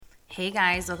Hey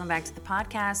guys, welcome back to the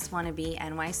podcast, Wannabe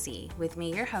NYC, with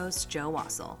me, your host, Joe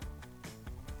Wassel.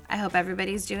 I hope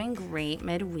everybody's doing great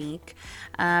midweek.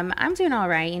 I'm doing all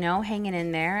right, hanging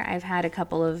in there. I've had a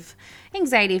couple of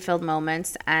anxiety-filled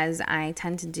moments, as I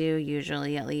tend to do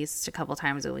usually at least a couple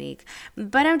times a week,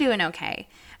 but I'm doing okay.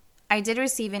 I did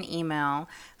receive an email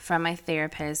from my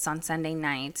therapist on Sunday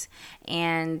night,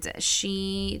 and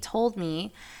she told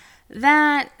me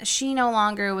that she no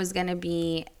longer was going to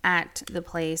be at the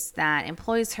place that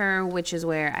employs her, which is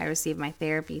where I received my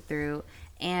therapy through,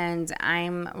 and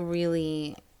I'm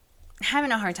really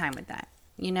having a hard time with that.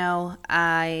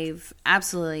 I've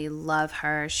absolutely love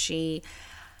her. She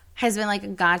has been like a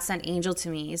godsend angel to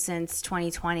me since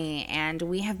 2020, and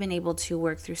we have been able to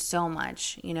work through so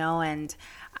much, and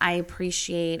I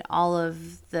appreciate all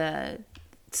of the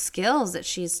skills that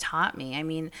she's taught me. I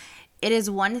mean, it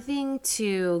is one thing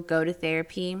to go to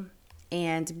therapy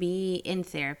and be in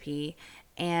therapy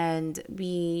and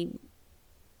be,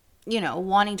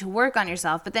 wanting to work on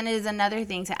yourself, but then it is another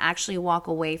thing to actually walk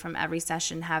away from every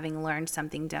session having learned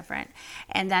something different.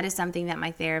 And that is something that my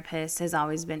therapist has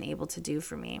always been able to do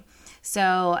for me.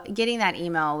 So getting that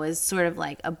email was sort of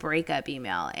like a breakup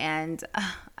email, and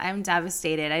I'm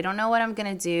devastated. I don't know what I'm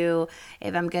going to do,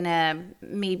 if I'm going to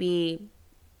maybe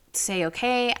say,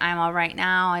 okay, I'm all right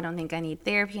now, I don't think I need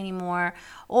therapy anymore,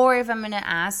 or if I'm going to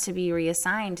ask to be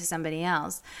reassigned to somebody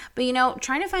else. But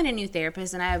trying to find a new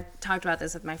therapist, and I've talked about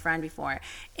this with my friend before,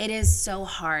 it is so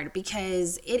hard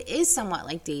because it is somewhat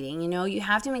like dating. You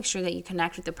have to make sure that you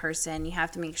connect with the person. You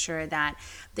have to make sure that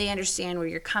they understand where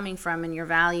you're coming from and your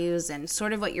values and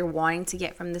sort of what you're wanting to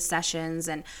get from the sessions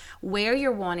and where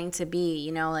you're wanting to be.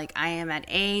 Like I am at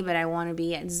A, but I want to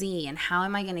be at Z, and how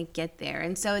am I going to get there?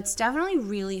 And so it's definitely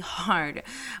really hard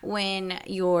when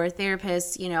your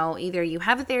therapist, either you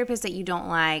have a therapist that you don't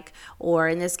like, or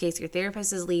in this case, your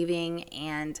therapist is leaving.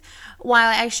 And while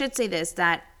I should say this,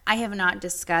 that I have not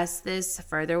discussed this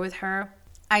further with her,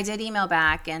 I did email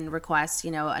back and request,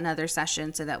 another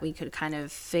session so that we could kind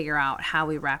of figure out how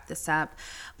we wrap this up.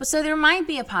 But so there might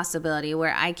be a possibility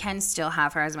where I can still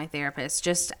have her as my therapist,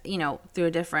 just, through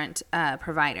a different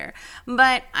provider.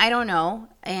 But I don't know.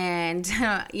 And,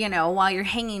 while you're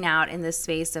hanging out in this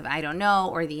space of I don't know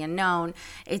or the unknown,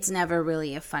 it's never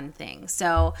really a fun thing.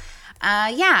 So,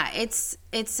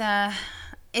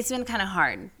 it's been kind of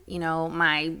hard.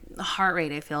 My heart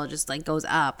rate, I feel, just like goes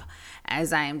up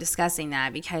as I am discussing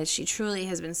that, because she truly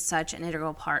has been such an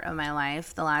integral part of my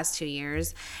life the last 2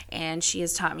 years. And she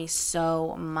has taught me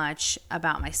so much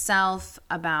about myself,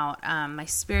 about my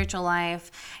spiritual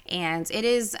life. And it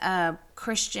is a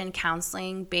Christian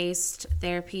counseling based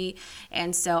therapy.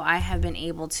 And so I have been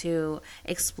able to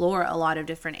explore a lot of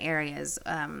different areas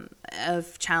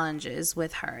of challenges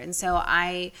with her. And so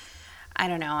I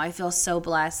don't know. I feel so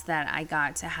blessed that I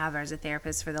got to have her as a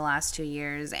therapist for the last 2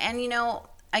 years. And,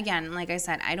 again, like I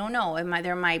said, I don't know.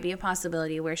 There might be a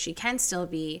possibility where she can still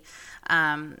be,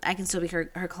 I can still be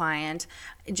her client,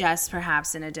 just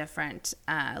perhaps in a different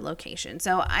location.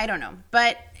 So I don't know.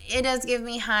 But it does give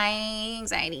me high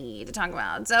anxiety to talk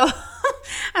about. So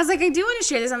I was like, I do want to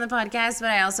share this on the podcast, but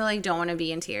I also don't want to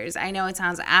be in tears. I know it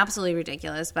sounds absolutely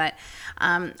ridiculous, but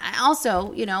I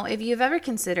also, if you've ever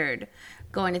considered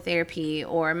going to therapy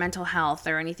or mental health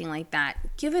or anything like that,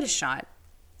 give it a shot.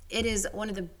 It is one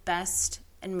of the best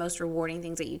and most rewarding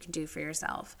things that you can do for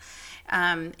yourself.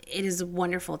 It is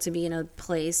wonderful to be in a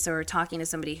place or talking to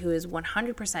somebody who is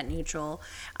 100% neutral,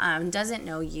 doesn't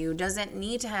know you, doesn't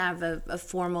need to have a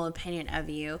formal opinion of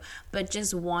you, but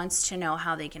just wants to know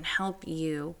how they can help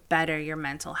you better your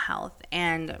mental health.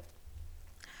 And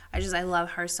I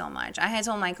love her so much. I had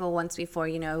told Michael once before,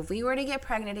 if we were to get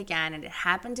pregnant again and it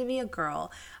happened to be a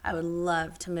girl, I would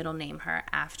love to middle name her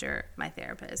after my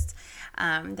therapist.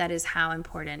 That is how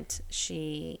important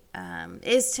she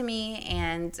is to me.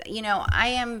 And, I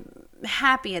am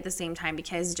happy at the same time,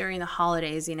 because during the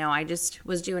holidays, I just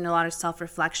was doing a lot of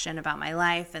self-reflection about my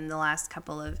life in the last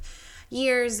couple of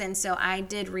years. And so I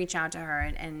did reach out to her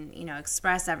and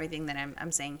express everything that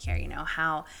I'm saying here,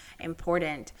 how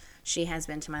important she has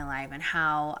been to my life and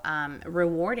how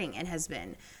rewarding it has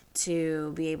been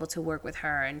to be able to work with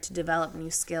her and to develop new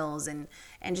skills and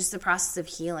just the process of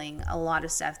healing a lot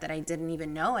of stuff that I didn't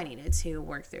even know I needed to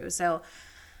work through. So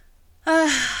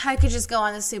I could just go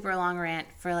on this super long rant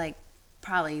for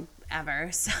probably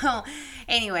ever. So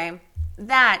anyway,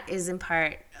 that is in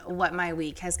part what my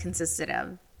week has consisted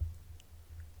of.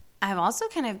 I've also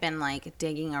kind of been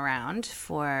digging around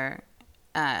for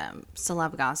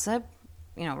celeb gossip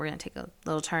we're going to take a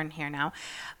little turn here now.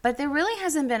 But there really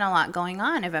hasn't been a lot going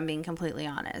on, if I'm being completely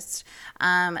honest.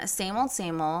 Same old,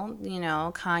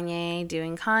 Kanye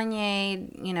doing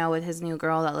Kanye, with his new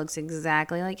girl that looks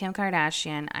exactly like Kim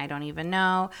Kardashian. I don't even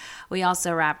know. We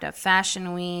also wrapped up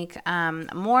Fashion Week.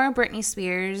 More Britney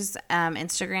Spears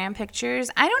Instagram pictures.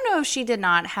 I don't know if she did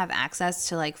not have access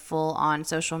to like full on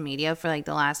social media for like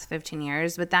the last 15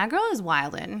 years, but that girl is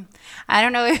wildin'. I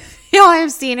don't know if y'all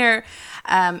have seen her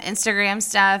Instagram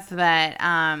stuff, but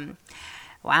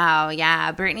wow,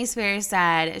 yeah. Britney Spears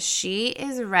said she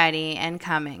is ready and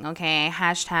coming, okay?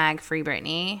 Hashtag free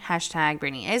Britney. Hashtag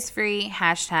Britney is free.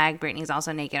 Hashtag Britney's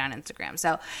also naked on Instagram.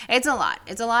 So it's a lot.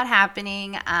 It's a lot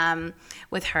happening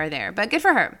with her there. But good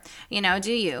for her.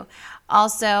 Do you.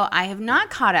 Also, I have not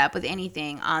caught up with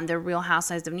anything on the Real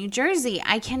Housewives of New Jersey.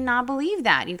 I cannot believe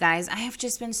that, you guys. I have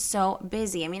just been so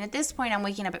busy. I mean, at this point, I'm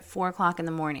waking up at 4 o'clock in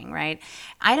the morning, right?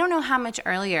 I don't know how much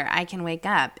earlier I can wake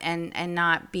up and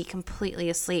not be completely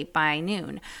asleep by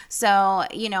noon. So,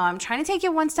 I'm trying to take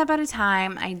it one step at a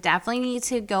time. I definitely need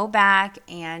to go back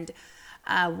and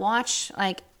watch,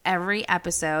 like, every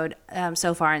episode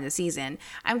so far in the season.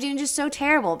 I'm doing just so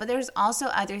terrible, but there's also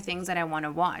other things that I want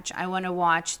to watch. I want to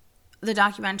watch the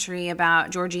documentary about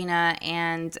Georgina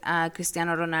and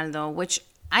Cristiano Ronaldo, which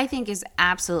I think is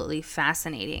absolutely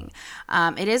fascinating.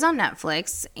 It is on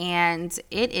Netflix, and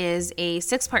it is a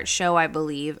 6-part show, I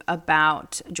believe,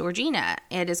 about Georgina.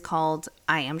 It is called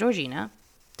I Am Georgina.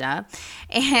 Duh.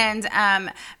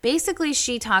 And basically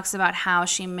she talks about how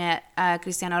she met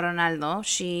Cristiano Ronaldo.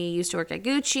 She used to work at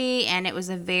Gucci, and it was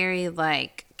a very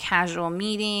casual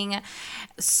meeting.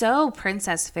 So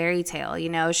princess fairy tale,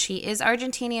 she is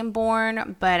Argentinian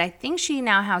born, but I think she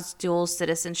now has dual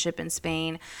citizenship in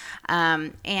Spain.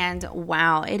 And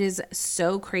wow, it is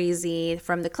so crazy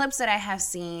from the clips that I have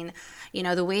seen,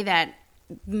 the way that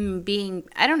being,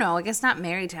 I don't know, I guess not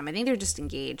married to him. I think they're just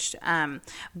engaged.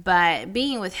 But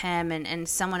being with him and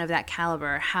someone of that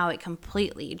caliber, how it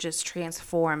completely just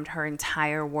transformed her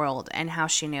entire world and how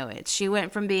she knew it. She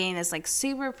went from being this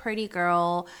super pretty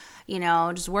girl,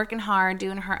 just working hard,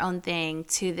 doing her own thing,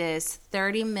 to this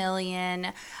 30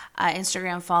 million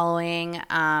Instagram following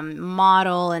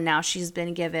model. And now she's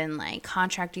been given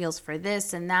contract deals for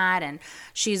this and that. And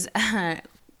she's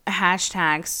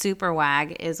hashtag super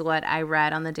wag is what I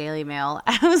read on the Daily Mail.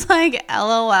 I was like,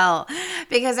 LOL,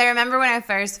 because I remember when I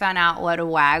first found out what a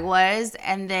wag was,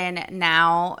 and then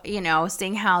now,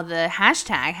 seeing how the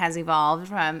hashtag has evolved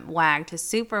from wag to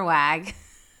super wag.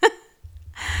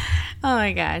 Oh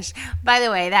my gosh. By the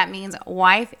way, that means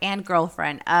wife and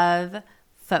girlfriend of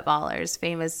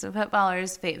famous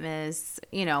footballers,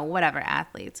 whatever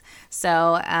athletes.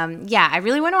 So, I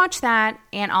really want to watch that.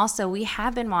 And also, we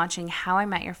have been watching How I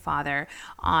Met Your Father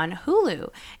on Hulu,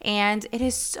 and it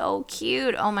is so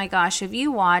cute. Oh my gosh. If you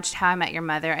watched How I Met Your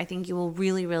Mother, I think you will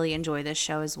really, really enjoy this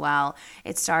show as well.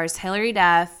 It stars Hilary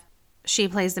Duff. She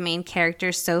plays the main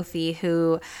character, Sophie,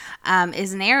 who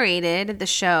is narrated the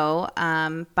show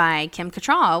by Kim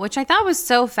Cattrall, which I thought was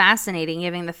so fascinating,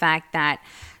 given the fact that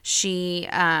she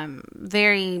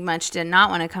very much did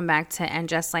not want to come back to And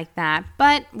Just Like That,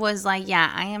 but was like,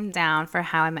 yeah, I am down for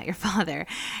How I Met Your Father.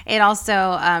 It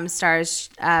also stars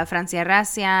Francia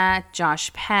Racia,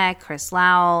 Josh Peck, Chris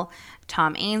Lowell,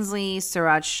 Tom Ainsley,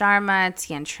 Suraj Sharma,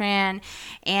 Tien Tran,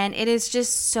 and it is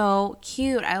just so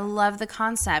cute. I love the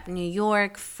concept. New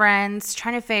York, friends,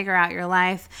 trying to figure out your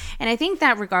life. And I think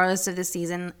that regardless of the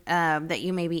season that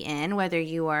you may be in, whether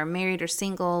you are married or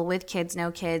single, with kids,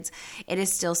 no kids, it is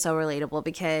still so relatable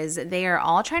because they are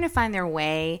all trying to find their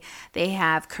way. They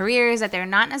have careers that they're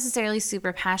not necessarily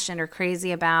super passionate or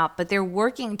crazy about, but they're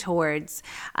working towards,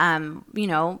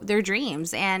 their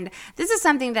dreams. And this is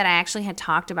something that I actually had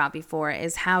talked about before,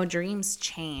 is how dreams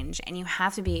change, and you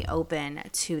have to be open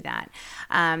to that.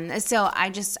 So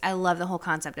I love the whole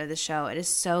concept of the show. It is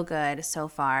so good so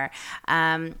far.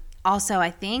 Also,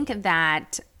 I think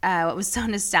that what was so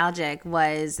nostalgic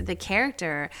was the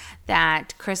character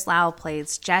that Chris Lowell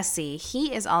plays, Jesse.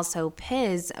 He is also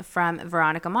Piz from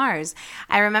Veronica Mars.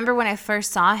 I remember when I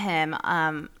first saw him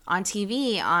on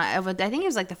TV, I think it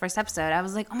was the first episode, I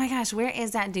was like, oh my gosh, where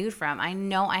is that dude from? I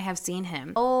know I have seen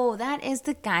him. Oh, that is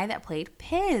the guy that played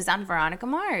Piz on Veronica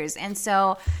Mars. And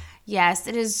so, yes,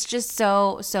 it is just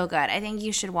so, so good. I think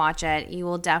you should watch it. You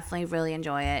will definitely really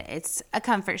enjoy it. It's a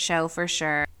comfort show for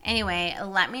sure. Anyway,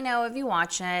 let me know if you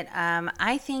watch it.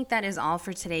 I think that is all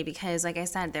for today because, like I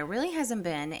said, there really hasn't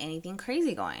been anything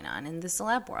crazy going on in the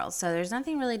celeb world. So there's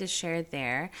nothing really to share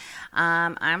there.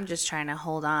 I'm just trying to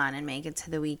hold on and make it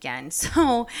to the weekend.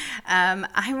 So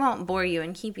I won't bore you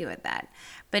and keep you with that.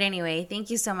 But anyway, thank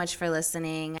you so much for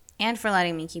listening. and for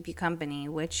letting me keep you company,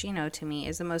 which, to me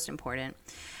is the most important.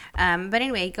 But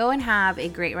anyway, go and have a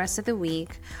great rest of the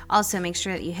week. Also, make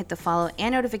sure that you hit the follow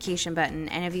and notification button.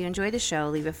 And if you enjoyed the show,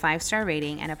 leave a 5-star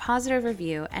rating and a positive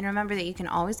review. And remember that you can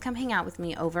always come hang out with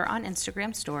me over on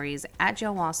Instagram stories at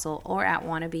Joe Wassel or at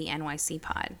Wannabe NYC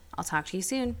Pod. I'll talk to you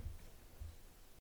soon.